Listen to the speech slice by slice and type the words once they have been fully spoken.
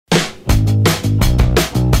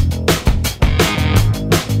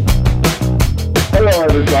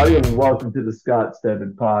everybody, and welcome to the Scott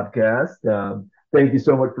Stebbin podcast. Thank you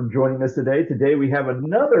so much for joining us today. Today we have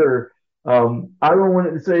another, I don't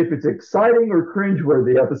want to say if it's exciting or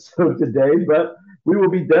cringeworthy episode today, but we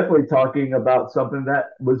will be definitely talking about something that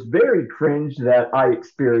was very cringe that I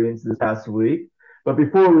experienced this past week. But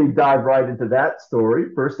before we dive right into that story,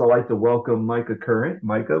 first I'd like to welcome Micah Current.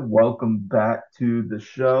 Micah, welcome back to the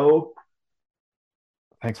show.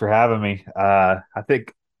 Thanks for having me. I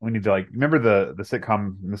think we need to remember the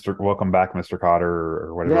sitcom Mr. Welcome Back, Mr. Cotter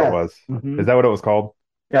or whatever it Yes. was. Is Hmm. that what it was called?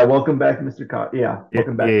 Yeah, welcome back, Mr. Cotter. Yeah, Yeah,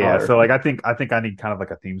 welcome yeah, back, yeah. Cotter. So I think I need kind of like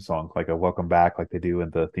a theme song, like a Welcome Back, like they do in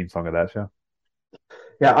the theme song of that show.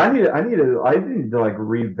 Yeah, I need to like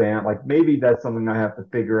revamp. Like maybe that's something I have to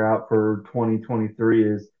figure out for 2023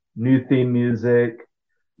 is new theme music,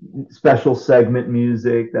 special segment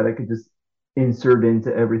music that I could just insert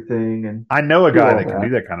into everything and I know a do guy all that can do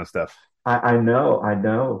that. that kind of stuff.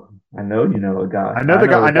 I know you know a guy. I know I the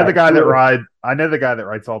guy. know I a know the guy guy that too. ride. I know the guy that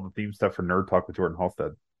writes all the theme stuff for Nerd Talk with Jordan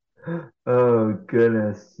Halstead. Oh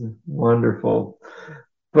goodness, wonderful.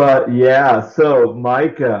 But yeah, so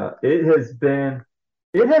Micah, it has been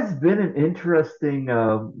an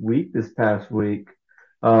interesting week this past week.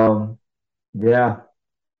 Um, yeah,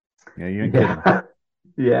 Yeah, you ain't kidding. yeah,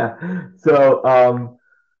 yeah. So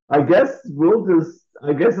I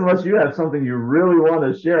guess unless you have something you really want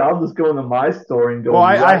to share, I'll just go into my story and go Well,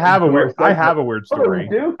 I right have a into weird. our I segment. have a weird Oh, you story.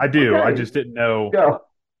 do? I do. I Okay, just didn't know. go.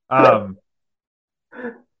 Um.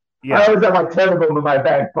 I Yeah. always have like 10 of them in my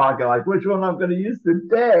back pocket, like which one I'm going to use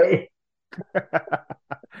today.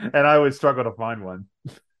 And I always struggle to find one.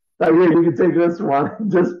 Like, here, you can take this one.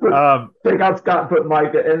 Um, Take out Scott, put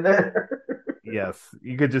Micah in there. yes,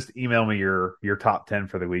 you could just email me your top 10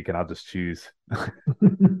 for the week and I'll just choose.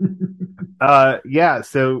 Yeah,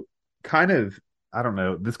 so kind of I don't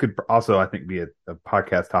know. This could also I think be a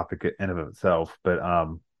podcast topic in and of itself, but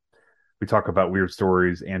we talk about weird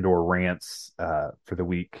stories and or rants for the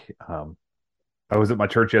week. I was at my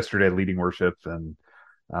church yesterday leading worship and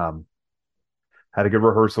um had a good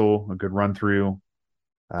rehearsal, a good run through.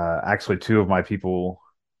 Actually, two of my people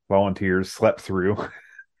volunteers slept through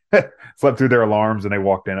slept through their alarms and they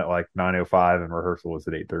walked in at like 9:05 and rehearsal was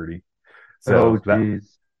at 8:30. Oh, So that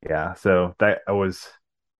geez. yeah, so that was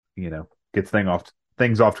gets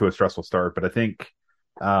things off to a stressful start. But I think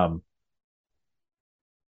um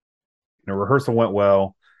rehearsal went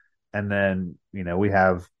well, and then we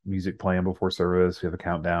have music playing before service, we have a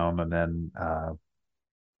countdown, and then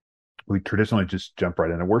we traditionally just jump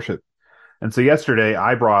right into worship. And so yesterday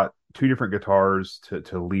I brought two different guitars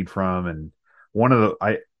to lead from, and one of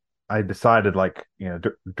the I decided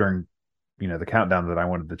during the countdown that I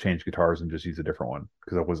wanted to change guitars and just use a different one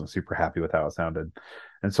because I wasn't super happy with how it sounded.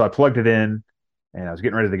 And so I plugged it in and I was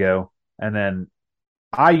getting ready to go. And then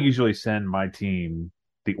I usually send my team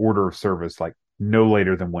the order of service like no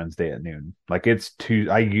later than Wednesday at noon. Like it's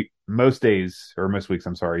most days or most weeks,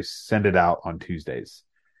 I'm sorry, send it out on Tuesdays.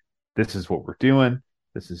 This is what we're doing.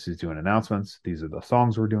 This is who's doing announcements. These are the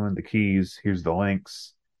songs we're doing, the keys. Here's the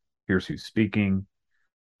links. Here's who's speaking.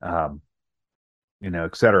 Um,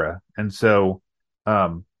 etc. And so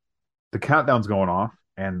um, the countdown's going off,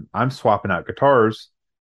 and I'm swapping out guitars,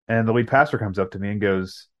 and the lead pastor comes up to me and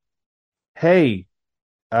goes, "Hey,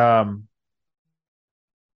 um,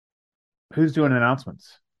 who's doing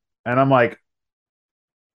announcements?" And I'm like,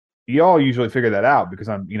 "Y'all usually figure that out because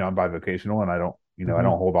I'm bivocational and I don't Hmm.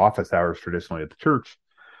 hold office hours traditionally at the church."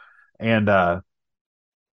 And I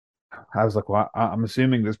was like, "Well, I'm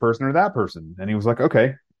assuming this person or that person." And he was like,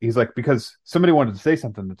 "Okay." He's like, "Because somebody wanted to say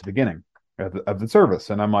something at the beginning of the service,"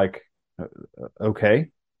 and I'm like,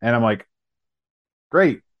 "Okay," and I'm like,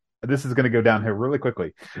 "Great, this is going to go downhill really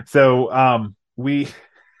quickly." So we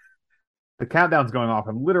the countdown's going off.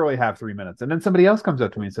 I literally have 3 minutes, and then somebody else comes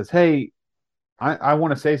up to me and says, "Hey, I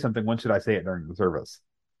want to say something. When should I say it during the service?"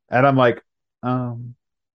 And I'm like, um.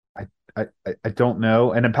 I don't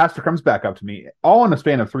know. And then Pastor comes back up to me, all in a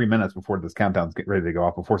span of 3 minutes before this countdown's get ready to go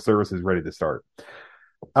off, before service is ready to start.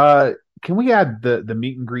 Uh, can we add the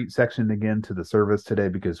meet and greet section again to the service today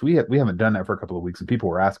because we haven't done that for a couple of weeks and people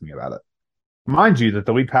were asking me about it. Mind you, that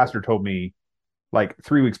the lead pastor told me like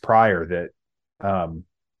 3 weeks prior that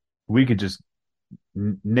we could just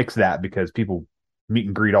nix that because people meet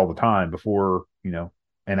and greet all the time before and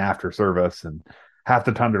after service, and half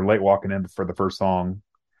the time they're late walking in for the first song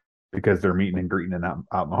because they're meeting and greeting and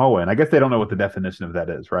out in the hallway. And I guess they don't know what the definition of that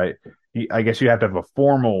is, right? I guess you have to have a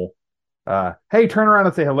formal, hey, turn around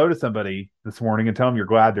and say hello to somebody this morning and tell them you're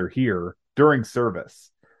glad they're here during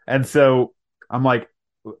service. And so I'm like,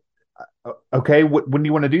 okay, when do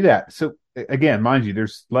you want to do that? So again, mind you,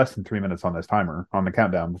 there's less than 3 minutes on this timer on the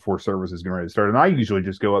countdown before service is getting ready to start. And I usually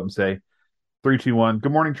just go up and say, three, two, one,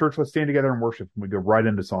 good morning, church. Let's stand together and worship. And we go right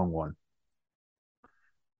into song one.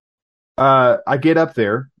 I get up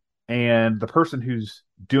there, and the person who's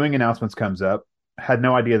doing announcements comes up, had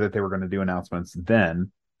no idea that they were going to do announcements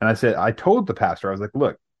then. And I told the pastor, I was like,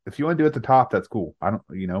 look, if you want to do it at the top, that's cool. I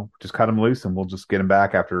don't, just cut them loose and we'll just get them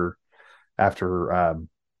back after, after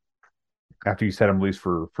you set them loose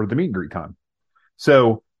for the meet and greet time.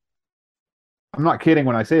 So I'm not kidding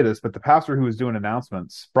when I say this, but the pastor who was doing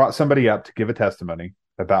announcements brought somebody up to give a testimony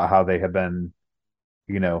about how they have been,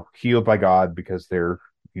 healed by God because their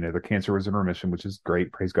cancer was in remission, which is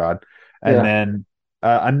great. Praise God. And Yeah. then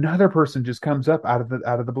another person just comes up out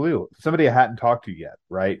of the blue, somebody I hadn't talked to yet,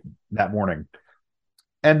 right, that morning,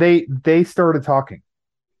 and they started talking,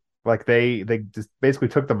 like they just basically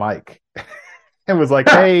took the mic and was like,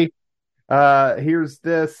 "Hey, here's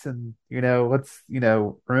this, and let's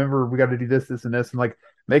remember we got to do this, and this," and like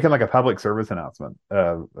making like a public service announcement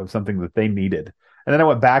of something that they needed. And then I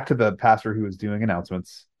went back to the pastor who was doing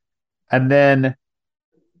announcements, and then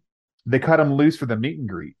they cut him loose for the meet and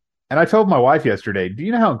greet. And I told my wife yesterday, do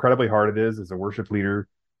you know how incredibly hard it is as a worship leader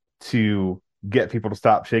to get people to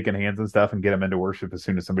stop shaking hands and stuff and get them into worship as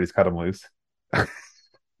soon as somebody's cut them loose?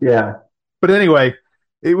 Yeah. But anyway,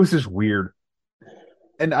 it was just weird.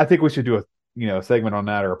 And I think we should do a segment on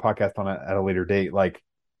that or a podcast on it at a later date. Like,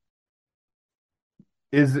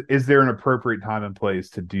 is there an appropriate time and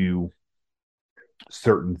place to do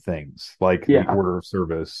certain things like the Yeah. order of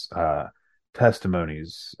service,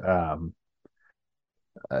 testimonies,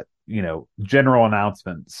 general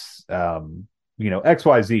announcements,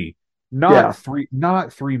 XYZ, Yeah.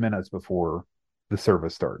 not 3 minutes before the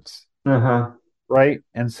service starts. Uh-huh. Right.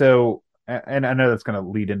 And so, and I know that's going to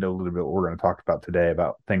lead into a little bit what we're going to talk about today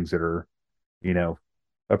about things that are,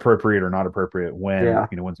 appropriate or not appropriate when, Yeah.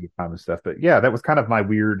 when's a good time and stuff. But yeah, that was kind of my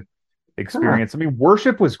weird Huh. experience. I mean,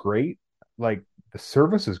 worship was great. Like the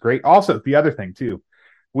service is great. Also, the other thing too,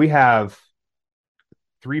 we have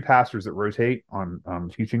three pastors that rotate on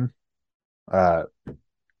teaching.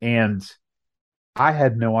 And I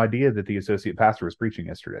had no idea that the associate pastor was preaching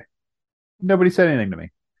yesterday. Nobody said anything to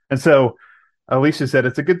me. And so Alicia said,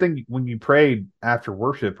 it's a good thing when you prayed after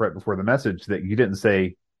worship right before the message that you didn't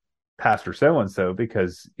say Pastor so-and-so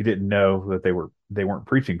because you didn't know that they weren't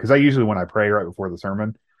preaching. Because I usually, when I pray right before the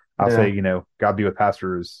sermon, I'll Yeah. say, God be with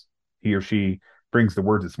pastors. He or she brings the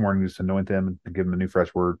words this morning, just anoint them and give them a new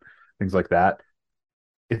fresh word, things like that.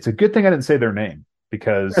 It's a good thing I didn't say their name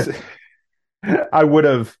because it would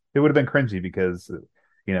have been cringy because,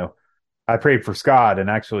 I prayed for Scott and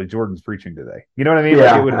actually Jordan's preaching today. You know what I mean? Like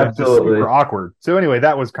it Yeah, would have been just super absolutely. awkward. So anyway,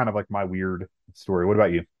 that was kind of like my weird story. What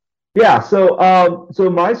about you? Yeah, so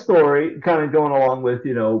my story kind of going along with,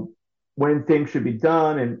 when things should be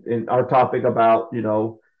done and our topic about,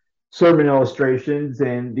 sermon illustrations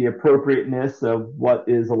and the appropriateness of what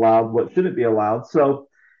is allowed, what shouldn't be allowed. So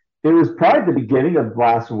it was probably the beginning of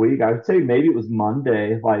last week. I would say maybe it was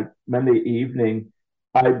Monday, like Monday evening.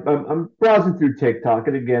 I'm browsing through TikTok,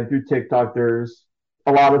 and again, through TikTok, there's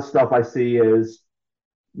a lot of stuff I see is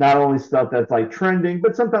not only stuff that's like trending,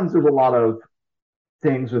 but sometimes there's a lot of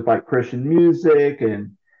things with like Christian music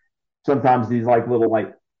and sometimes these like little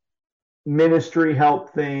like ministry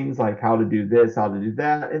help things like how to do this, how to do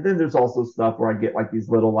that. And then there's also stuff where I get like these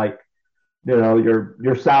little like, your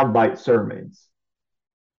soundbite sermons.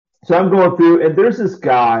 So I'm going through and there's this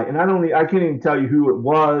guy and I can't even tell you who it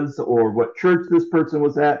was or what church this person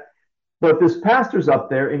was at, but this pastor's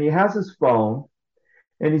up there and he has his phone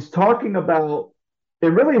and he's talking about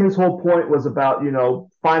and really his whole point was about,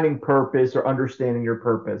 finding purpose or understanding your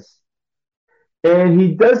purpose. And he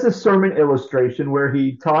does this sermon illustration where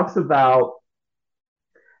he talks about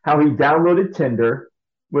how he downloaded Tinder,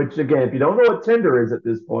 which again, if you don't know what Tinder is at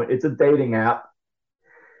this point, it's a dating app.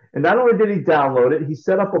 And not only did he download it, he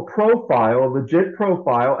set up a profile, a legit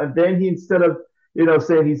profile, and then he instead of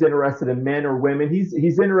saying he's interested in men or women, he's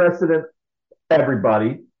interested in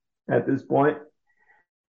everybody at this point.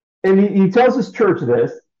 And he tells his church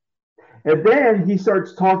this, and then he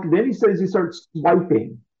starts talking. Then he says he starts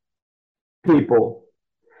swiping people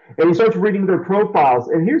and he starts reading their profiles.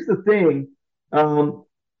 And here's the thing: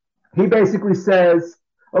 he basically says,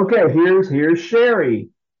 "Okay, here's Sherry,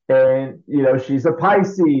 and she's a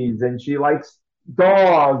Pisces, and she likes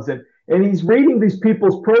dogs." And he's reading these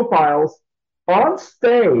people's profiles on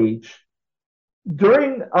stage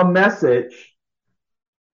during a message,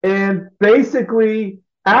 and basically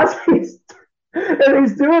as he's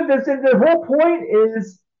doing this, and the whole point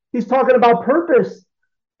is he's talking about purpose,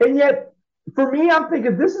 and yet for me, I'm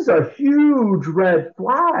thinking this is a huge red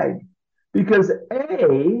flag because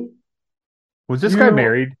A, Was this guy you,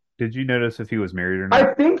 married? Did you notice if he was married or I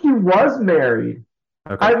not? think he was married.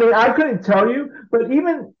 Okay. I mean, I couldn't tell you, but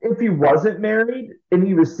even if he wasn't married and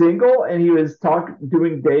he was single and he was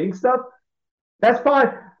doing dating stuff, that's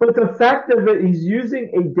fine. But the fact of it, he's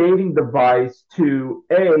using a dating device to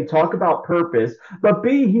A, talk about purpose, but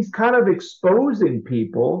B, he's kind of exposing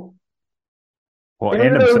people, Well, and and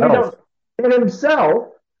even though we himself. don't, in himself,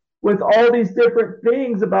 with all these different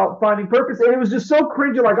things about finding purpose. And it was just so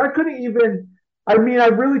cringy. Like I couldn't even, I mean, I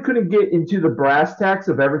really couldn't get into the brass tacks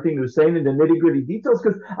of everything he was saying and the nitty gritty details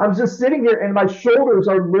because I'm just sitting here and my shoulders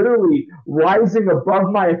are literally rising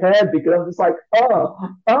above my head because I'm just like,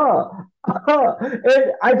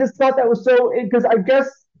 And I just thought that was so, because I guess,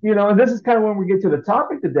 and this is kind of when we get to the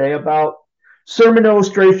topic today about sermon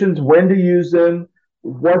illustrations, when to use them,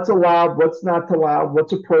 what's allowed, what's not allowed,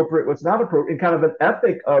 what's appropriate, what's not appropriate, and kind of an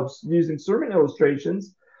ethic of using sermon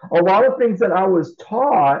illustrations. A lot of things that I was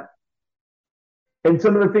taught and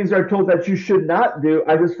some of the things that are told that you should not do,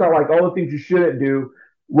 I just felt like all the things you shouldn't do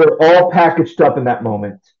were all packaged up in that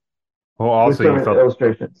moment Well, with sermon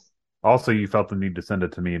illustrations. you felt the need to send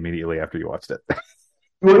it to me immediately after you watched it.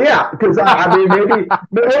 Well, yeah, because I mean, maybe,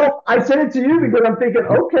 well, I sent it to you because I'm thinking,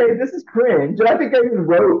 okay, this is cringe. And I think I even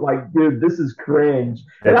wrote, like, dude, this is cringe.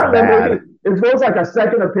 And It's I remember bad. it was like a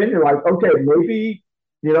second opinion, like, okay, maybe,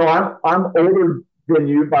 I'm older than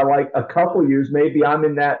you by like a couple years. Maybe I'm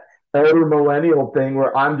in that elder millennial thing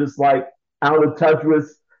where I'm just like out of touch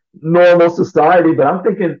with normal society. But I'm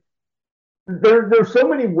thinking, there's so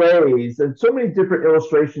many ways and so many different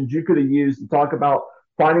illustrations you could have used to talk about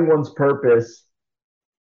finding one's purpose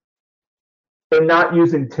and not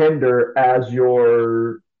using Tinder as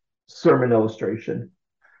your sermon illustration.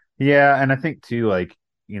 Yeah, and I think too, like,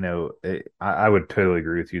 I would totally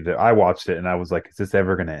agree with you that I watched it and I was like, is this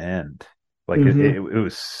ever going to end? Like, it Mm-hmm.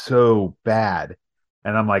 was so bad.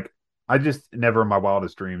 And I'm like, I just never in my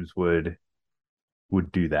wildest dreams would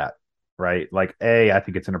do that, right? Like, A, I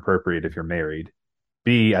think it's inappropriate if you're married.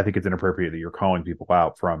 B, I think it's inappropriate that you're calling people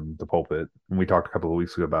out from the pulpit. And we talked a couple of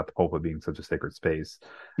weeks ago about the pulpit being such a sacred space.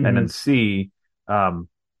 And then Mm-hmm. C, um,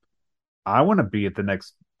 I want to be at the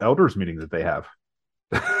next elders meeting that they have.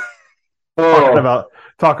 talking Oh, about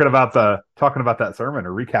talking about that sermon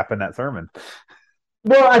or recapping that sermon.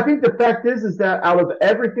 well, I think the fact is that out of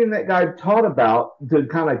everything that guy taught about to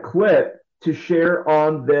kind of clip to share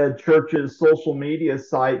on the church's social media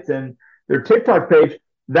sites and their TikTok page,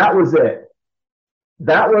 that was it.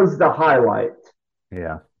 That was the highlight.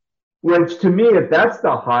 Yeah, Which to me, if that's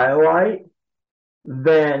the highlight,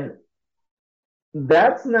 then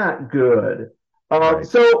that's not good. right.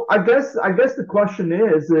 So I guess the question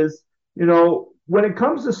is when it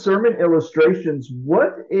comes to sermon illustrations,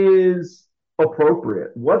 what is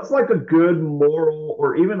appropriate? What's like a good moral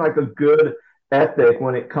or even like a good ethic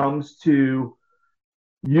when it comes to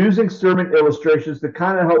using sermon illustrations to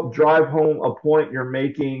kind of help drive home a point you're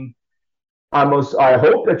making? I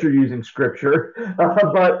hope that you're using scripture,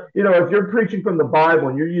 but if you're preaching from the Bible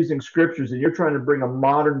and you're using scriptures and you're trying to bring a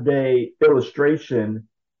modern day illustration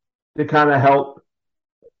to kind of help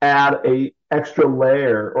add a extra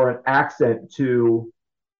layer or an accent to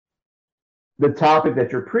the topic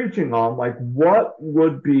that you're preaching on, like what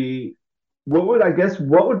would be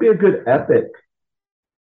a good ethic?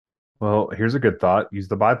 Well, here's a good thought: use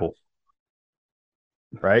the Bible,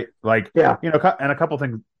 right? Like, Yeah. and a couple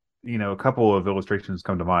things, a couple of illustrations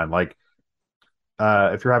come to mind. Like,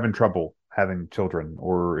 if you're having trouble having children,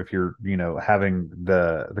 or if you're, having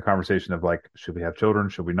the conversation of like, should we have children?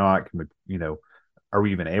 Should we not? Can we, are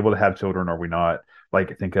we even able to have children? Are we not?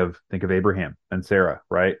 Like, think of Abraham and Sarah,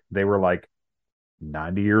 right? They were like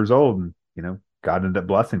 90 years old, and God ended up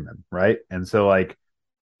blessing them, right? And so like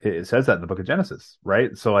it says that in the book of Genesis,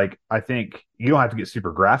 right? So like I think you don't have to get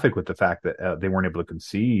super graphic with the fact that they weren't able to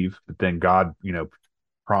conceive, but then God,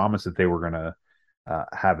 promised that they were going to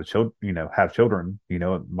have children. It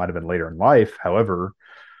might have been later in life. However,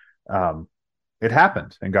 um, it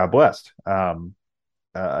happened, and God blessed.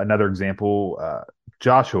 Another example,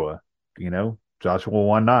 Joshua. Joshua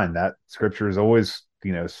 1:9. That scripture is always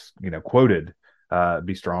quoted.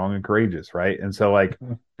 Be strong and courageous, right? And so like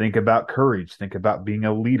think about courage, think about being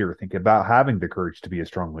a leader, think about having the courage to be a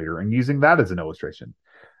strong leader, and using that as an illustration.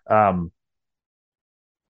 Um,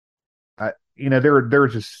 there are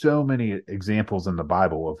just so many examples in the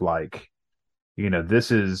Bible of like,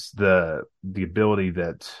 this is the ability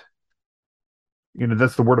that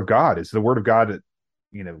that's the word of God. It's the word of God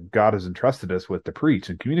that God has entrusted us with to preach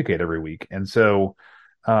and communicate every week. And so,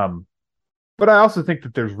 um, but I also think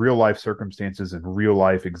that there's real life circumstances and real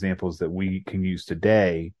life examples that we can use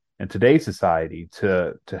today in today's society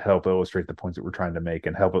to help illustrate the points that we're trying to make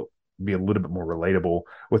and help it be a little bit more relatable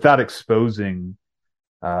without exposing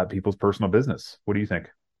people's personal business. What do you think?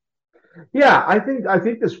 Yeah, I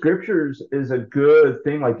think the scriptures is a good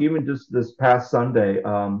thing. Like even just this past Sunday,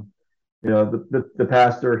 the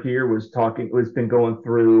pastor here was been going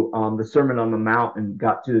through the Sermon on the Mount and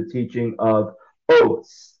got to the teaching of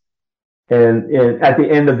oaths. And at the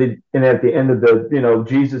end of the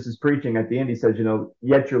Jesus is preaching at the end he says,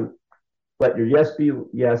 yet your let your yes be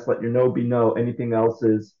yes, let your no be no. Anything else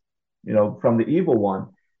is, from the evil one.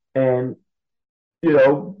 And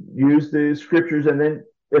use the scriptures and then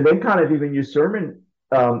kind of even use sermon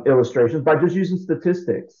illustrations by just using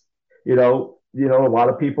statistics. A lot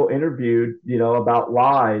of people interviewed, about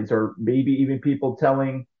lies or maybe even people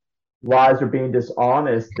telling lies or being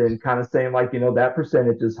dishonest and kind of saying like, that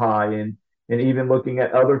percentage is high and even looking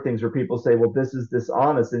at other things where people say, well, this is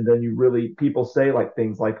dishonest. And then people say like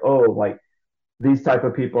things like, oh, like these type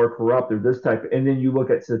of people are corrupt or this type. And then you look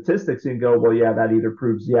at statistics and go, well, yeah, that either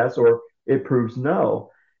proves yes or it proves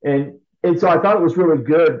no. And so I thought it was really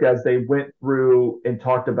good as they went through and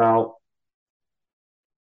talked about,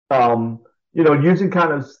 using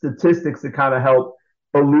kind of statistics to kind of help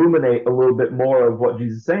illuminate a little bit more of what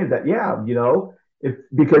Jesus is saying that, yeah,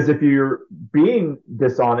 if you're being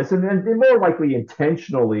dishonest and then more likely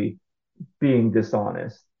intentionally being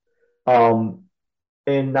dishonest, um,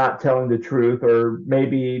 and not telling the truth or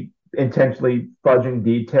maybe intentionally fudging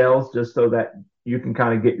details just so that you can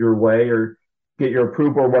kind of get your way or get your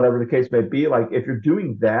approval or whatever the case may be. Like if you're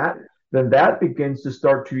doing that, then that begins to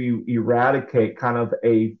start to eradicate kind of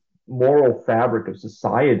a moral fabric of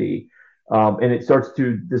society. And it starts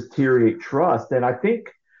to deteriorate trust. And I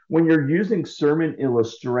think when you're using sermon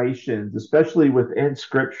illustrations, especially within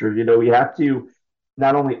scripture, you have to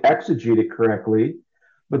not only exegete it correctly,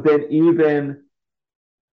 but then even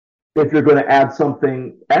if you're going to add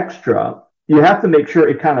something extra, you have to make sure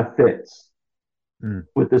it kind of fits Mm.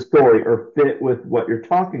 with the story or fit with what you're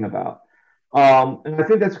talking about. And I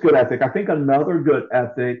think that's good ethic. I think another good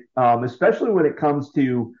ethic, especially when it comes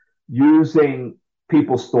to using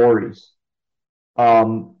people's stories.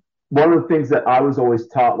 One of the things that I was always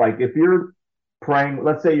taught, like if you're praying,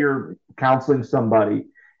 let's say you're counseling somebody,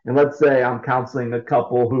 and let's say I'm counseling a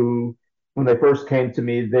couple who, when they first came to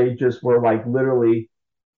me, they just were like literally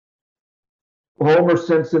Homer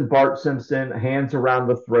Simpson, Bart Simpson, hands around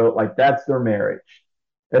the throat, like that's their marriage.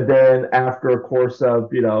 And then after a course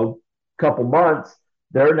of, couple months,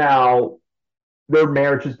 they're now their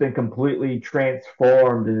marriage has been completely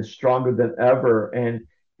transformed and is stronger than ever. And,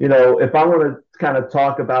 if I want to kind of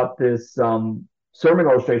talk about this sermon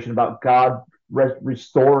illustration about God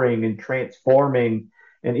restoring and transforming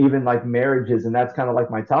and even like marriages, and that's kind of like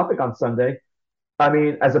my topic on Sunday. I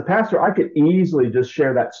mean, as a pastor, I could easily just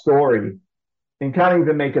share that story and kind of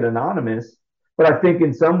even make it anonymous. But I think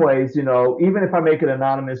in some ways, even if I make it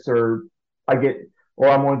anonymous or I get, or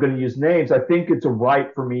I'm only going to use names, I think it's a right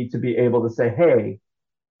for me to be able to say, hey,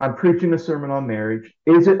 I'm preaching a sermon on marriage.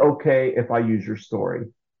 Is it okay if I use your story?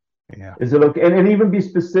 Yeah. Is it okay? And even be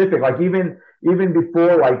specific, like even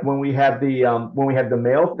before, like when we had the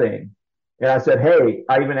mail thing, and I said, hey,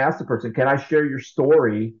 I even asked the person, can I share your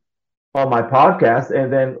story on my podcast?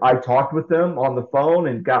 And then I talked with them on the phone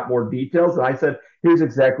and got more details. And I said, here's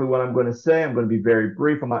exactly what I'm going to say. I'm going to be very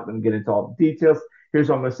brief. I'm not going to get into all the details. Here's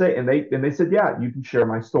what I'm going to say. And they said, yeah, you can share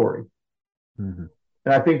my story. Mm-hmm.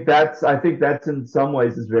 And I think that's in some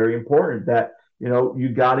ways is very important that, you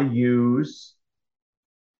got to use,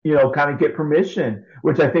 kind of get permission,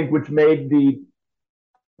 which made the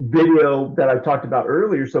video that I talked about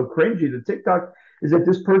earlier so cringy. The TikTok is that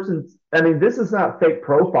this person's, I mean, this is not fake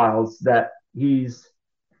profiles that he's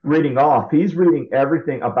reading off. He's reading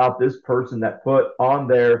everything about this person that put on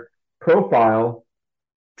their profile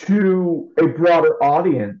to a broader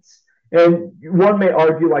audience. And one may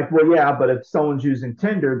argue, like, well, yeah, but if someone's using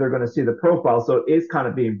Tinder, they're going to see the profile. So it is kind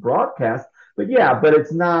of being broadcast. But yeah, but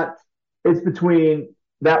it's not, it's between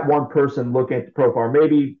that one person looking at the profile.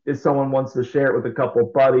 Maybe if someone wants to share it with a couple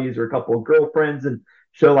of buddies or a couple of girlfriends and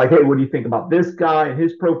show, like, hey, what do you think about this guy and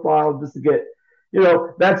his profile? Just to get,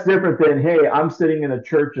 that's different than, hey, I'm sitting in a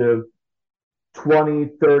church of 20,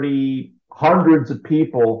 30, hundreds of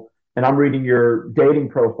people, and I'm reading your dating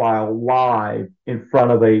profile live in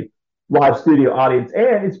front of a live studio audience,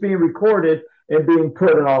 and it's being recorded and being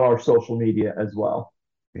put on all our social media as well.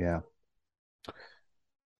 Yeah.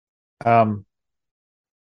 Um,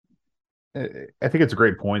 I think it's a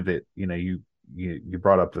great point that, you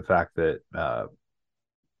brought up the fact that,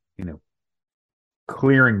 you know,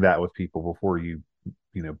 clearing that with people before you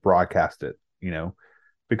broadcast it,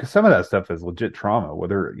 because some of that stuff is legit trauma,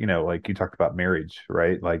 whether, like you talked about marriage,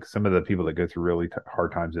 right? Like some of the people that go through really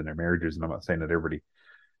hard times in their marriages, and I'm not saying that everybody,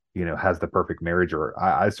 has the perfect marriage, or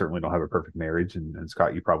I certainly don't have a perfect marriage. And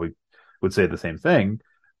Scott, you probably would say the same thing.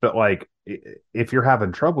 But like, if you're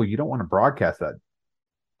having trouble, you don't want to broadcast that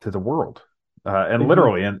to the world. And Mhm.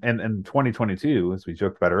 literally, in 2022, as we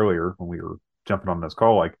joked about earlier when we were jumping on this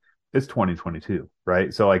call, like it's 2022,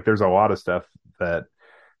 right? So like, there's a lot of stuff that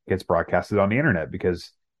gets broadcasted on the internet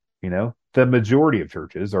because, the majority of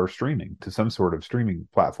churches are streaming to some sort of streaming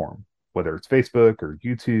platform, whether it's Facebook or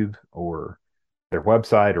YouTube or their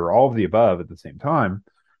website or all of the above at the same time.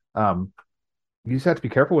 Um, you just have to be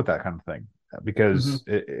careful with that kind of thing because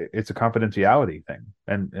Mhm. it's a confidentiality thing.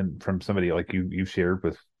 And from somebody like you shared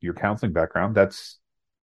with your counseling background, that's,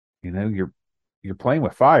 you're playing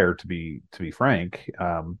with fire to be frank.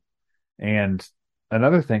 And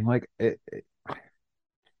another thing, like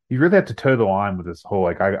you really have to toe the line with this whole,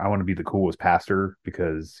 like, I want to be the coolest pastor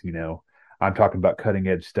because, I'm talking about cutting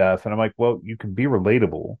edge stuff. And I'm like, well, you can be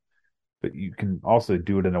relatable, but you can also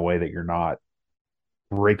do it in a way that you're not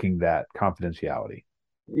breaking that confidentiality.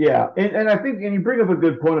 Yeah, and I think, and you bring up a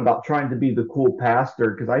good point about trying to be the cool pastor,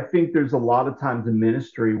 because I think there's a lot of times in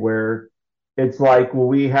ministry where it's like, well,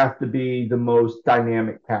 we have to be the most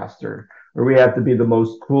dynamic pastor, or we have to be the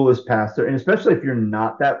most coolest pastor, and especially if you're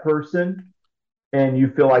not that person, and you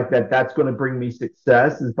feel like that's going to bring me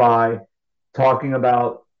success is by talking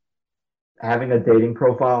about having a dating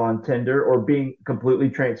profile on Tinder or being completely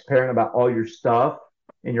transparent about all your stuff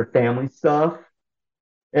and your family stuff.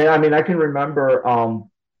 And I mean, I can remember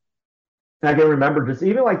just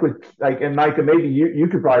even like with like, and Micah, maybe you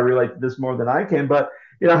could probably relate to this more than I can, but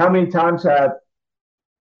how many times have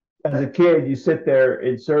as a kid you sit there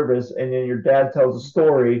in service and then your dad tells a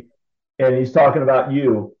story and he's talking about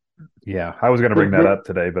you. Yeah, I was going to bring that up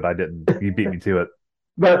today, but I didn't. You beat me to it.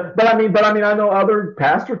 But I mean, I know other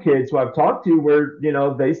pastor kids who I've talked to where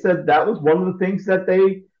they said that was one of the things that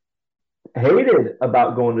they hated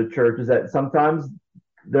about going to church is that sometimes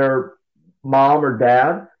their mom or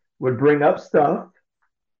dad would bring up stuff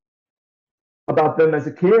about them as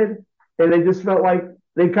a kid, and they just felt like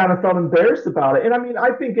they kind of felt embarrassed about it. And I mean,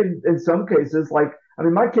 I think in some cases, like, I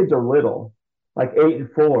mean, my kids are little, like 8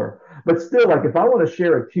 and 4, but still, like, if I want to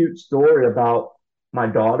share a cute story about my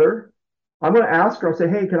daughter, I'm going to ask her. I'll say,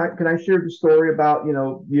 "Hey, can I share the story about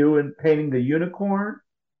you and painting the unicorn?"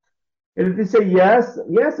 And if they say yes,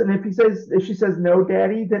 yes. And if she says no,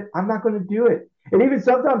 Daddy, then I'm not going to do it. And even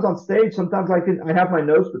sometimes on stage, sometimes I have my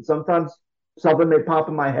notes, but sometimes something may pop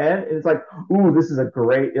in my head, and it's like, ooh, this is a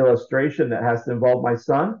great illustration that has to involve my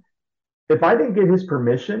son. If I didn't get his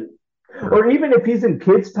permission, Sure. or even if he's in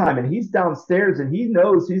kids' time and he's downstairs and he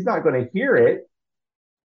knows he's not going to hear it,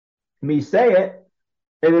 me say it,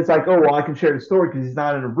 and it's like, oh well, I can share the story because he's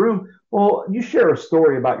not in a room. Well, you share a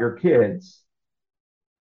story about your kids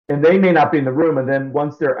and they may not be in the room. And then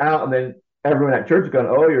once they're out, and then everyone at church is going,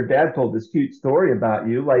 "Oh, your dad told this cute story about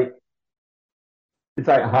you." Like it's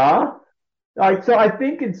like, huh? Like so, I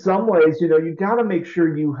think in some ways, you got to make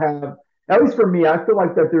sure you have. At least for me, I feel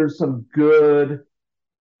like that there's some good.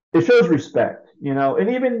 It shows respect, and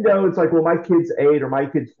even though it's like, well, my kid's 8 or my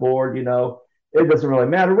kid's 4, it doesn't really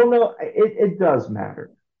matter. Well, no, it does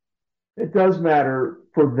matter. It does matter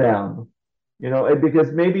for them,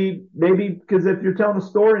 because maybe because if you're telling a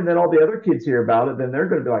story and then all the other kids hear about it, then they're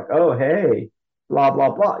going to be like, oh, hey, blah blah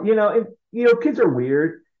blah, and kids are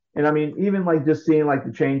weird, and I mean, even like just seeing like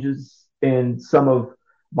the changes in some of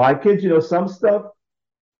my kids, some stuff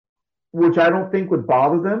which I don't think would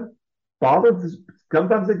bother them, bother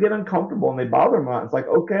sometimes they get uncomfortable and they bother them. It's like,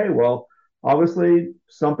 okay, well, obviously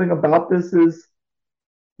something about this is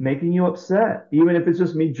making you upset, even if it's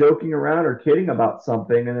just me joking around or kidding about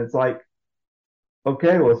something. And it's like,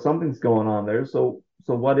 okay, well, something's going on there. So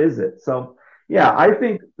what is it? So, yeah, I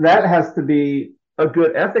think that has to be a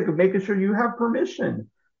good ethic of making sure you have permission,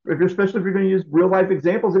 especially if you're going to use real life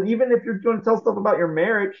examples. And even if you're going to tell stuff about your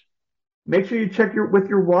marriage, make sure you check with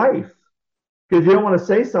your wife because you don't want to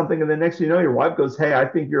say something and the next thing you know, your wife goes, "Hey, I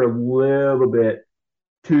think you're a little bit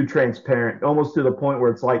too transparent," almost to the point where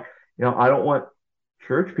it's like, I don't want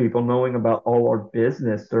church people knowing about all our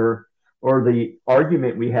business or the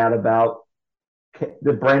argument we had about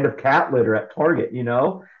the brand of cat litter at Target.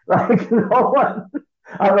 Like no one.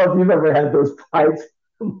 I don't know if you've ever had those fights.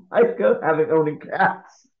 Like having owning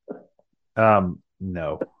cats.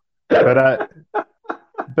 No, but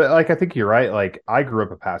but like I think you're right. Like I grew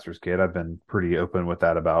up a pastor's kid. I've been pretty open with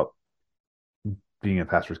that about being a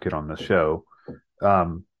pastor's kid on this show.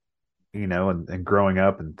 Um, and growing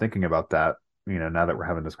up and thinking about that. Now that we're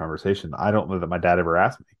having this conversation, I don't know that my dad ever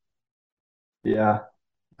asked me. Yeah.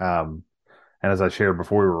 And as I shared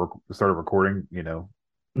before started recording,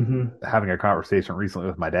 Hmm. having a conversation recently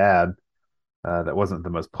with my dad that wasn't the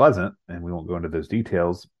most pleasant, and we won't go into those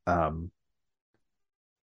details.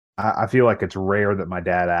 I feel like it's rare that my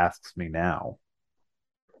dad asks me now.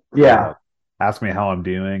 Uh, Yeah. Ask me how I'm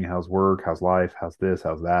doing, how's work, how's life, how's this,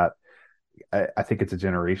 how's that. I think it's a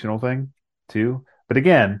generational thing too. But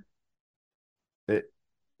again, it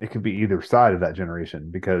it could be either side of that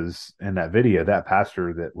generation because in that video, that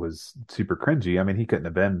pastor that was super cringy, I mean, he couldn't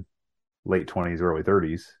have been late 20s, early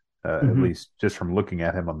 30s, at Hmm. least just from looking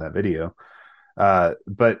at him on that video.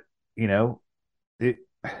 But you know, it.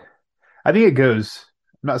 I think it goes.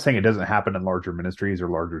 I'm not saying it doesn't happen in larger ministries or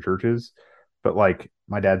larger churches, but like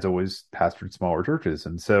my dad's always pastored smaller churches,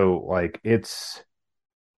 and so like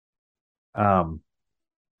um,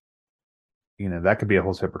 that could be a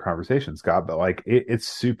whole separate conversation, Scott. But like it's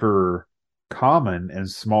super common in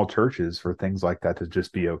small churches for things like that to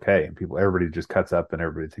just be okay, and everybody just cuts up, and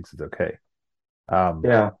everybody thinks it's okay. Um,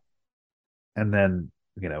 Yeah. and then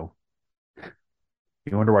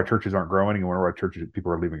you wonder why churches aren't growing. You wonder why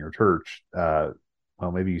people are leaving your church.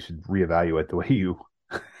 Well, maybe you should reevaluate the way you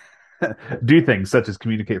do things, such as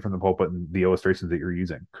communicate from the pulpit and the illustrations that you're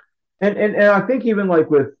using. And I think even like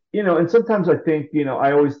with, and sometimes I think,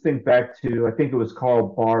 I always think back to, I think it was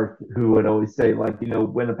Karl Barth who would always say, like,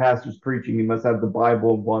 when a pastor's preaching, he must have the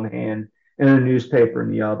Bible in one hand and a newspaper in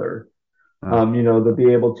the other. Uh, To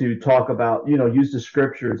be able to talk about, use the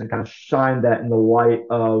scriptures and kind of shine that in the light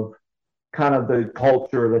of kind of the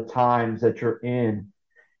culture, the times that you're in.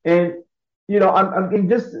 And, I'm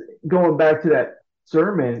just going back to that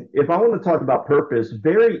sermon. If I want to talk about purpose,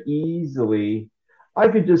 very easily, I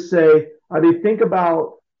could just say, I mean, think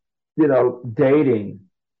about, dating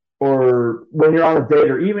or when you're on a date,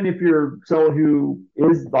 or even if you're someone who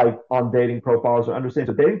is like on dating profiles or understands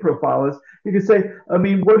what dating profile is, you can say, I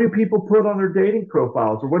mean, what do people put on their dating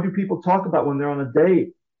profiles, or what do people talk about when they're on a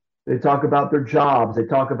date? They talk about their jobs, they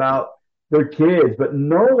talk about their kids, but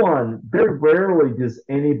no one, very rarely does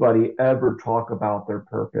anybody ever talk about their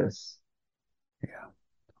purpose. yeah.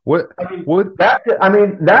 What? I mean, What?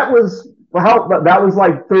 that was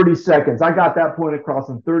like 30 seconds. I got that point across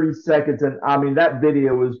in 30 seconds. And I mean, that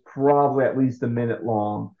video was probably at least a minute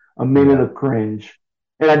long, a minute Yeah. of cringe.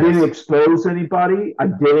 And I didn't Yes. expose anybody. I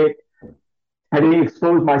didn't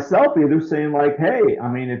expose myself either, saying like, hey,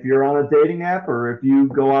 I mean, if you're on a dating app or if you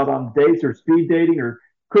go out on dates or speed dating or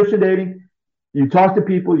Christian dating, you talk to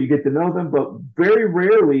people, you get to know them, but very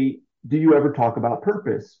rarely do you ever talk about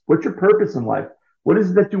purpose. What's your purpose in life? What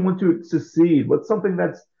is it that you want to succeed? What's something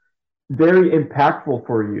that's very impactful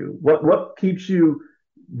for you? What keeps you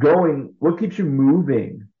going? What keeps you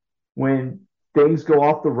moving when things go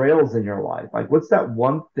off the rails in your life? Like, what's that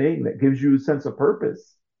one thing that gives you a sense of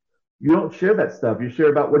purpose? You don't share that stuff. You share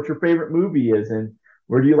about what your favorite movie is and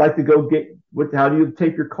where do you like to go get what, how do you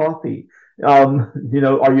take your coffee? Are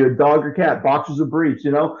you a dog or cat? Boxers or briefs,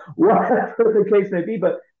 whatever the case may be.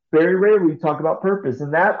 But very rarely we talk about purpose.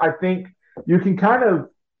 And that I think you can kind of,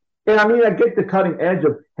 and I mean, I get the cutting edge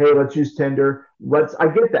of, hey, let's use Tinder. I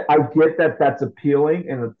get that. I get that that's appealing.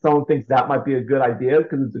 And if someone thinks that might be a good idea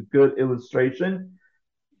because it's a good illustration.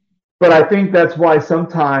 But I think that's why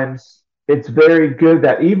sometimes it's very good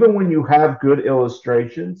that even when you have good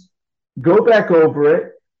illustrations, go back over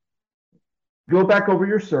it, go back over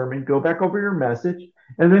your sermon, go back over your message,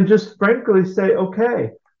 and then just frankly say,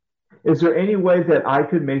 okay, is there any way that I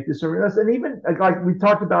could make this sermon less? And even like we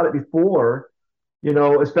talked about it before,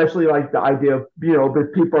 especially like the idea of,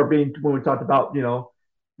 that people are being, when we talked about,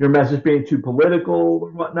 your message being too political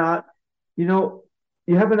or whatnot, you know,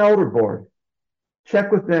 you have an elder board,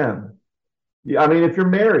 check with them. I mean, if you're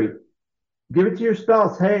married, give it to your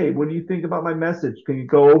spouse. Hey, what do you think about my message? Can you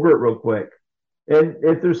go over it real quick? And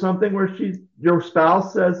if there's something where your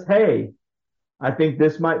spouse says, hey, I think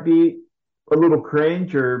this might be a little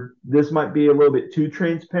cringe or this might be a little bit too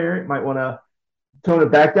transparent, might want to tone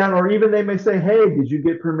it back down. Or even they may say, hey, did you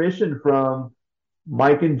get permission from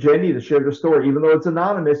Mike and Jenny to share their story? Even though it's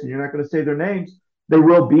anonymous and you're not going to say their names, they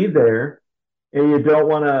will be there. And you don't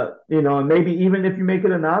want to, and maybe even if you make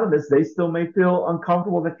it anonymous, they still may feel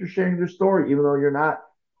uncomfortable that you're sharing their story, even though you're not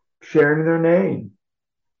sharing their name.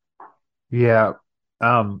 Yeah.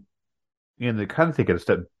 Um, and to kind of take it a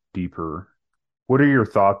step deeper, what are your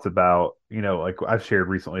thoughts about, like I've shared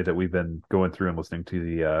recently that we've been going through and listening to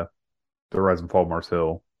the Rise and Fall of Mars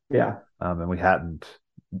Hill. Yeah. And we hadn't,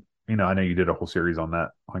 I know you did a whole series on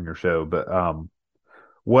that on your show, but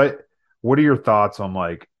what what are your thoughts on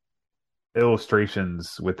like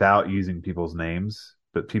illustrations without using people's names,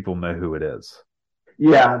 but people know who it is?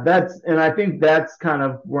 Yeah, and I think that's kind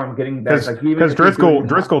of where I'm getting back. Like even Because if you're doing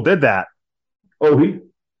Driscoll did that oh, a he did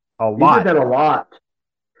lot. that a lot.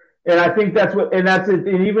 And I think that's what, and that's it.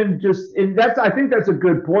 And even just, and that's, I think that's a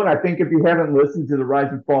good point. I think if you haven't listened to the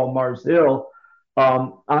Rise and Fall of Mars Hill,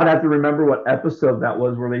 I'd have to remember what episode that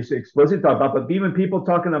was where they explicitly talk about, but even people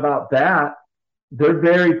talking about that, they're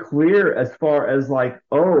very clear as far as like,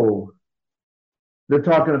 oh, they're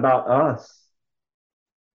talking about us.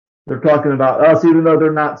 They're talking about us, even though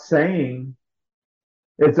they're not saying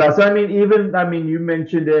it's us. I mean, you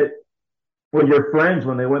mentioned it with your friends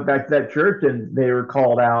when they went back to that church and they were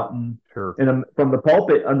called out and Sure. from the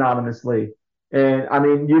pulpit anonymously. And I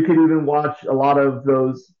mean, you could even watch a lot of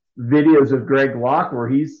those videos of Greg Locke where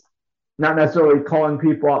he's not necessarily calling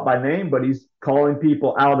people out by name, but he's calling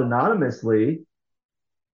people out anonymously.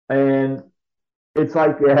 And it's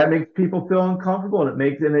like it makes people feel uncomfortable and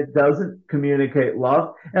it doesn't communicate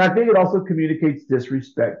love. And I think it also communicates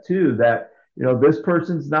disrespect too, that this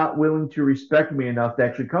person's not willing to respect me enough to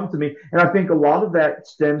actually come to me. And I think a lot of that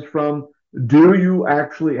stems from, do you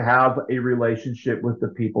actually have a relationship with the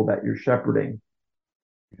people that you're shepherding?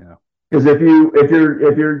 Yeah. Because if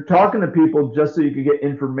you're talking to people just so you could get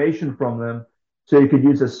information from them, so you could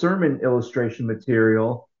use a sermon illustration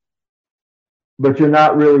material, but you're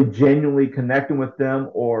not really genuinely connecting with them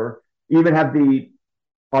or even have the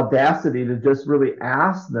audacity to just really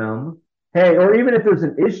ask them, hey, or even if there's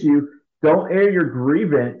an issue, don't air your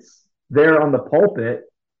grievance there on the pulpit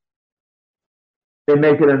and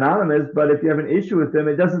make it anonymous. But if you have an issue with them,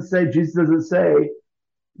 Jesus doesn't say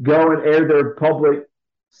go and air their public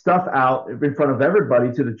stuff out in front of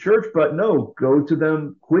everybody to the church, but no, go to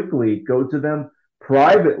them quickly, go to them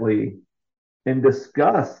privately and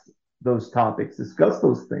discuss those topics, discuss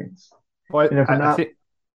those things. Well, And if you're not,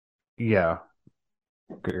 yeah.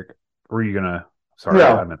 Were you gonna? Sorry,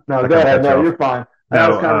 no, go ahead. No, you're fine. That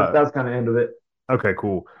No, was kind of end of it. Okay,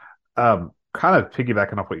 cool. Kind of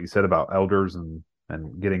piggybacking off what you said about elders and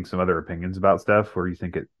getting some other opinions about stuff where you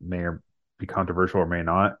think it may or be controversial or may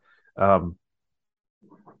not.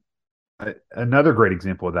 Another great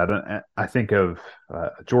example of that, I think of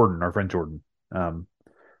Jordan, our friend Jordan.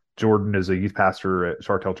 Jordan is a youth pastor at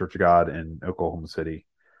Chartel Church of God in Oklahoma City.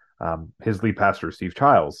 His lead pastor is Steve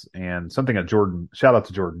Childs, and something that Jordan, shout out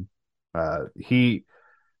to Jordan, he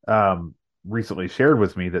recently shared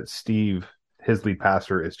with me that Steve, his lead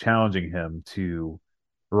pastor, is challenging him to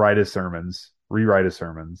write his sermons, rewrite his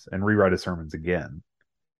sermons, and rewrite his sermons again.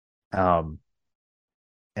 And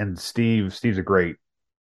Steve's a great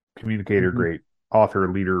communicator, Mm-hmm. great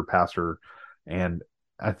author, leader, pastor, and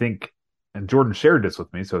I think, and Jordan shared this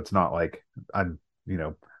with me, so it's not like I'm,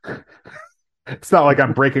 it's not like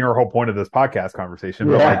I'm breaking our whole point of this podcast conversation,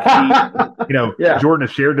 but Yeah. Jordan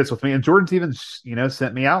has shared this with me, and Jordan's even,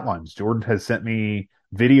 sent me outlines. Jordan has sent me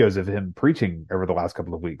videos of him preaching over the last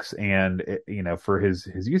couple of weeks, and for his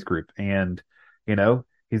youth group, and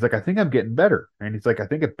he's like, I think I'm getting better, and he's like, I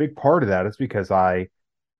think a big part of that is because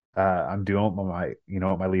I'm doing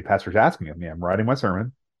what my lead pastor's asking of me. I'm writing my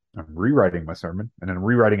sermon, I'm rewriting my sermon, and then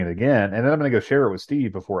rewriting it again, and then I'm going to go share it with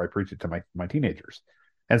Steve before I preach it to my teenagers.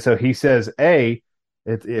 And so he says, A,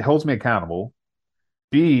 it holds me accountable.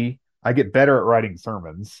 B, I get better at writing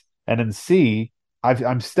sermons. And then C,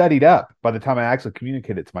 I'm studied up by the time I actually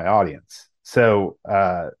communicate it to my audience. So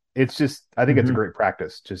it's just, I think it's a great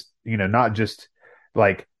practice. Just, not just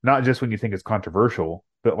when you think it's controversial,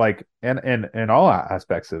 but like in all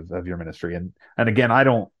aspects of your ministry. And again,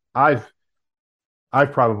 I've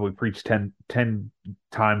probably preached 10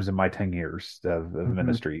 times in my 10 years of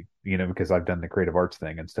ministry, because I've done the creative arts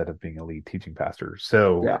thing instead of being a lead teaching pastor.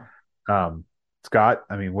 So, Yeah. Scott,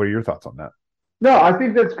 I mean, what are your thoughts on that? No, I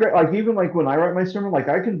think that's great. Like even like when I write my sermon, like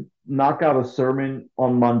I can knock out a sermon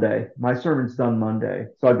on Monday. My sermon's done Monday.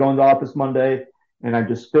 So I go in the office Monday and I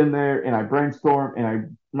just spin there and I brainstorm and I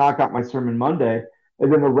knock out my sermon Monday.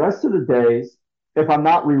 And then the rest of the days, if I'm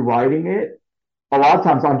not rewriting it, a lot of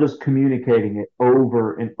times I'm just communicating it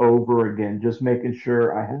over and over again, just making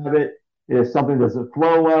sure I have it. If something doesn't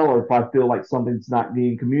flow well, or if I feel like something's not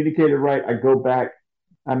being communicated right, I go back,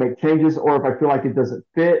 I make changes, or if I feel like it doesn't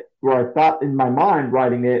fit where I thought in my mind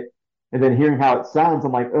writing it and then hearing how it sounds,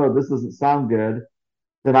 I'm like, oh, this doesn't sound good,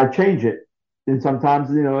 then I change it. And sometimes,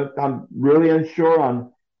 if I'm really unsure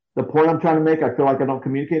on the point I'm trying to make, I feel like I don't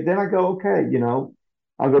communicate, then I go, okay,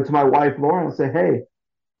 I'll go to my wife, Lauren, and say, hey,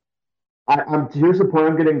 here's the point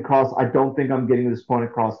I'm getting across. I don't think I'm getting this point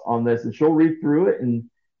across on this. And she'll read through it and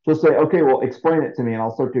she'll say, okay, well, explain it to me. And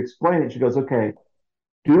I'll start to explain it. She goes, okay,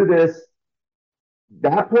 do this.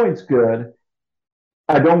 That point's good.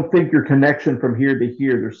 I don't think your connection from here to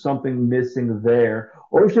here, there's something missing there.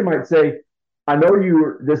 Or she might say, I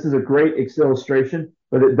know this is a great illustration,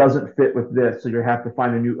 but it doesn't fit with this. So you have to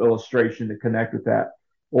find a new illustration to connect with that.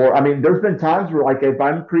 Or, I mean, there's been times where, like, if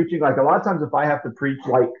I'm preaching, like, a lot of times if I have to preach,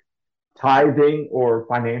 like, tithing or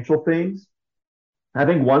financial things, I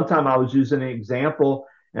think one time I was using an example,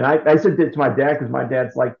 and I sent it to my dad because my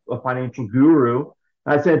dad's like a financial guru.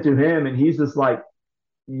 I sent it to him, and he's just like,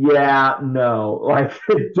 yeah, no, like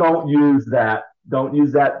don't use that. Don't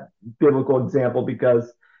use that biblical example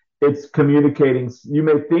because it's communicating. You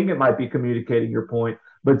may think it might be communicating your point,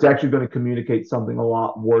 but it's actually going to communicate something a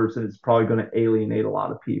lot worse, and it's probably going to alienate a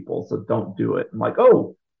lot of people. So don't do it. I'm like,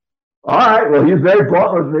 oh, all right. Well, he's very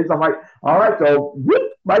blunt with me. So I'm like, all right, so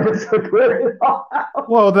whoop, might just clear it all out.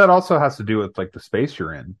 Well, that also has to do with like the space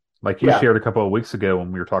you're in. Like you Yeah, shared a couple of weeks ago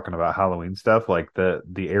when we were talking about Halloween stuff, like the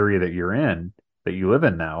area that you're in, that you live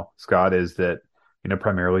in now, Scott, is that,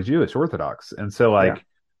 primarily Jewish Orthodox. And so yeah, like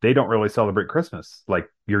they don't really celebrate Christmas like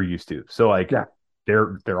you're used to. So like yeah.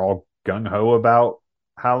 they're all gung ho about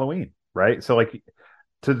Halloween, right? So like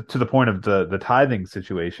to the point of the tithing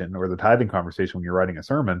situation or the tithing conversation when you're writing a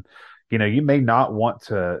sermon, you may not want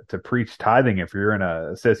to preach tithing if you're in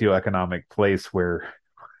a socioeconomic place where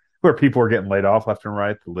people are getting laid off left and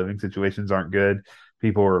right, the living situations aren't good,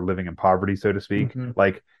 people are living in poverty, so to speak. Hmm.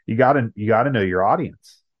 Like you gotta know your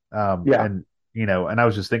audience. Yeah. And I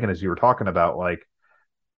was just thinking as you were talking about, like,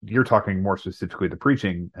 you're talking more specifically the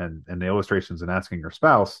preaching and the illustrations and asking your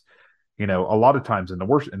spouse, a lot of times in the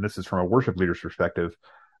worship, and this is from a worship leader's perspective,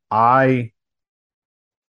 I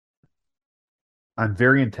I'm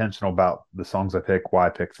very intentional about the songs I pick, why I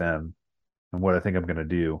pick them, and what I think I'm going to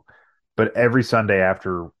do. But every Sunday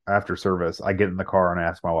after service, I get in the car and I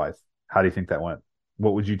ask my wife, "How do you think that went?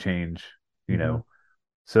 What would you change?" You Hmm. know,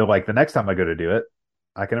 so like the next time I go to do it,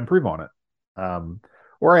 I can improve on it. Um,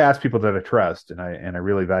 or I ask people that I trust and I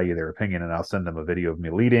really value their opinion, and I'll send them a video of me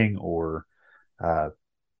leading, or uh,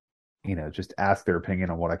 just ask their opinion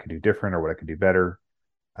on what I can do different or what I can do better.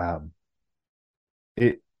 Um,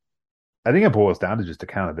 it I think it boils down to just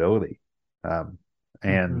accountability. Um, Hmm.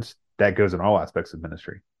 and that goes in all aspects of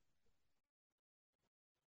ministry.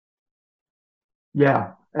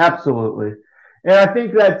 Yeah, absolutely. And I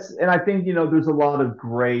think, there's a lot of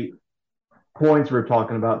great points we're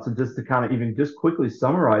talking about. So just to kind of even just quickly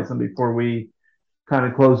summarize them before we kind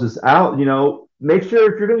of close this out, make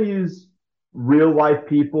sure if you're going to use real life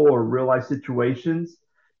people or real life situations,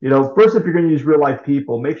 first, if you're going to use real life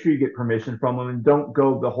people, make sure you get permission from them and don't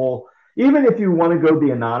go the whole, even if you want to go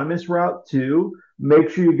the anonymous route too, make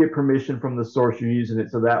sure you get permission from the source you're using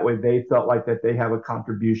it. So that way they felt like that they have a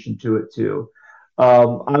contribution to it too.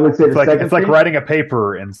 I would say It's the like it's second like thing, writing a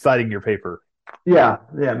paper and citing your paper. yeah,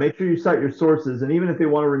 yeah. Make sure you cite your sources, and even if they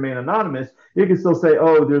want to remain anonymous, you can still say,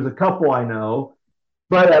 "Oh, there's a couple I know,"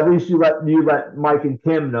 but at least you let Mike and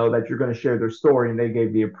Kim know that you're going to share their story, and they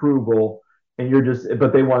gave the approval, and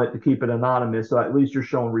but they wanted to keep it anonymous, so at least you're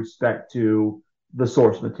showing respect to the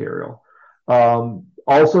source material.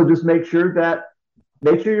 Also, just make sure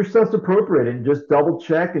your stuff's appropriate, and just double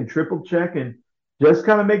check and triple check and just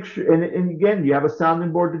kind of make sure. And again, you have a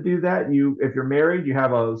sounding board to do that. If you're married, you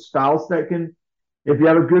have a spouse that can. If you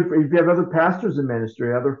have other pastors in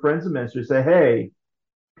ministry, other friends in ministry, say, hey,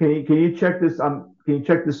 can you check this? Can you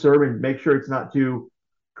check this sermon? Make sure it's not too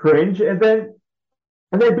cringe. And then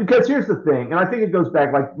because here's the thing, and I think it goes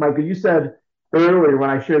back, like Michael, you said earlier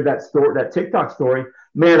when I shared that story, that TikTok story.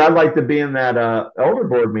 Man, I'd like to be in that elder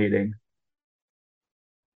board meeting.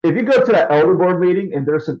 If you go to that elder board meeting and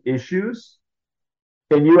there's some issues,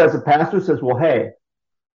 and you as a pastor says, well, hey,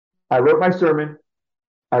 I wrote my sermon,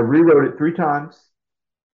 I rewrote it 3 times.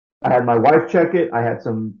 I had my wife check it. I had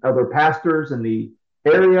some other pastors in the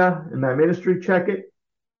area in my ministry check it.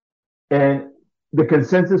 And the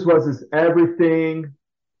consensus was is everything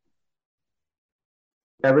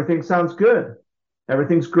sounds good.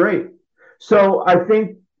 Everything's great. So I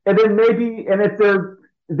think, and then maybe, and if they're,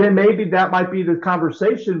 then maybe that might be the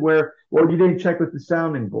conversation where, well, you didn't check with the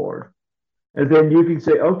sounding board. And then you can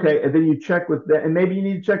say, okay, and then you check with them, and maybe you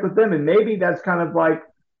need to check with them. And maybe that's kind of like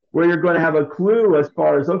where you're going to have a clue as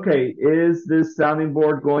far as, okay, is this sounding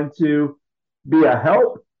board going to be a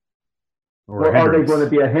help Or a or are they going to hindrance.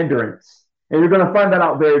 be a hindrance? And you're going to find that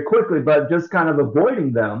out very quickly, but just kind of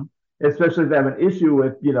avoiding them, especially if they have an issue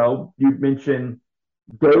with, you mentioned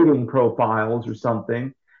dating profiles or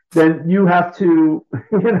something, then you have to,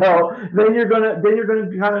 then you're gonna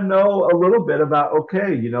kind of know a little bit about,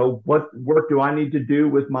 okay, what work do I need to do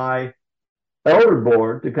with my elder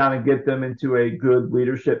board to kind of get them into a good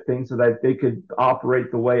leadership thing so that they could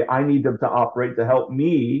operate the way I need them to operate to help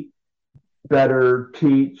me better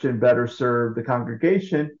teach and better serve the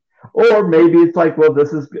congregation. Or maybe it's like, well,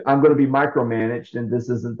 I'm going to be micromanaged and this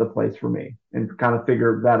isn't the place for me, and kind of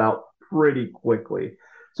figure that out pretty quickly.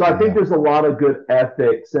 So I think Yeah. there's a lot of good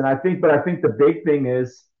ethics. But I think the big thing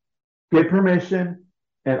is get permission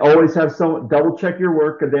and always have someone double check your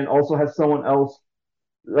work, and then also have someone else,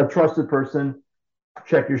 a trusted person,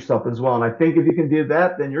 check your stuff as well. And I think if you can do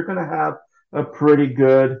that, then you're going to have a pretty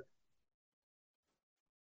good,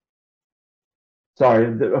 sorry,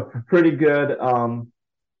 a pretty good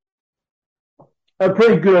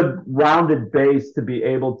rounded base to be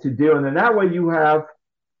able to do. And then that way you have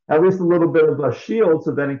at least a little bit of a shield.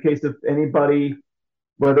 So then in case if anybody,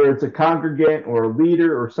 whether it's a congregant or a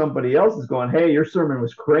leader or somebody else is going, hey, your sermon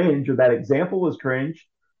was cringe or that example was cringe,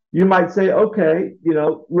 you might say, okay,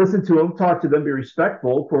 listen to them, talk to them, be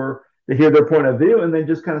respectful to hear their point of view, and then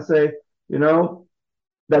just kind of say,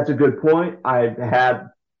 that's a good point. I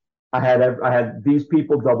had these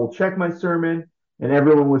people double check my sermon, and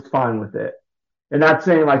everyone was fine with it. And not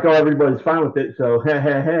saying like, oh, everybody's fine with it, so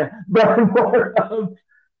but more of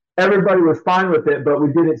everybody was fine with it, but we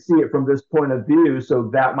didn't see it from this point of view, so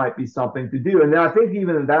that might be something to do. And then I think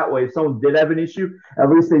even in that way, if someone did have an issue, at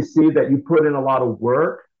least they see that you put in a lot of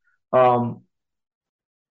work um,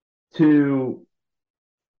 to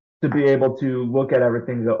be able to look at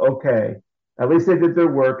everything and go, okay, at least they did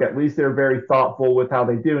their work. At least they're very thoughtful with how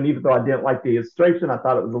they do. And even though I didn't like the illustration, I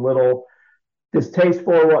thought it was a little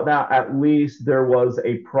distasteful or whatnot, at least there was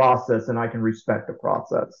a process and I can respect the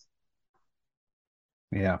process.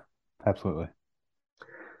 Yeah, absolutely.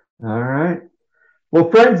 All right. Well,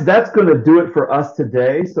 friends, that's going to do it for us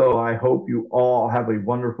today. So I hope you all have a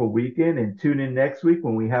wonderful weekend and tune in next week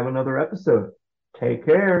when we have another episode. Take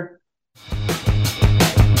care.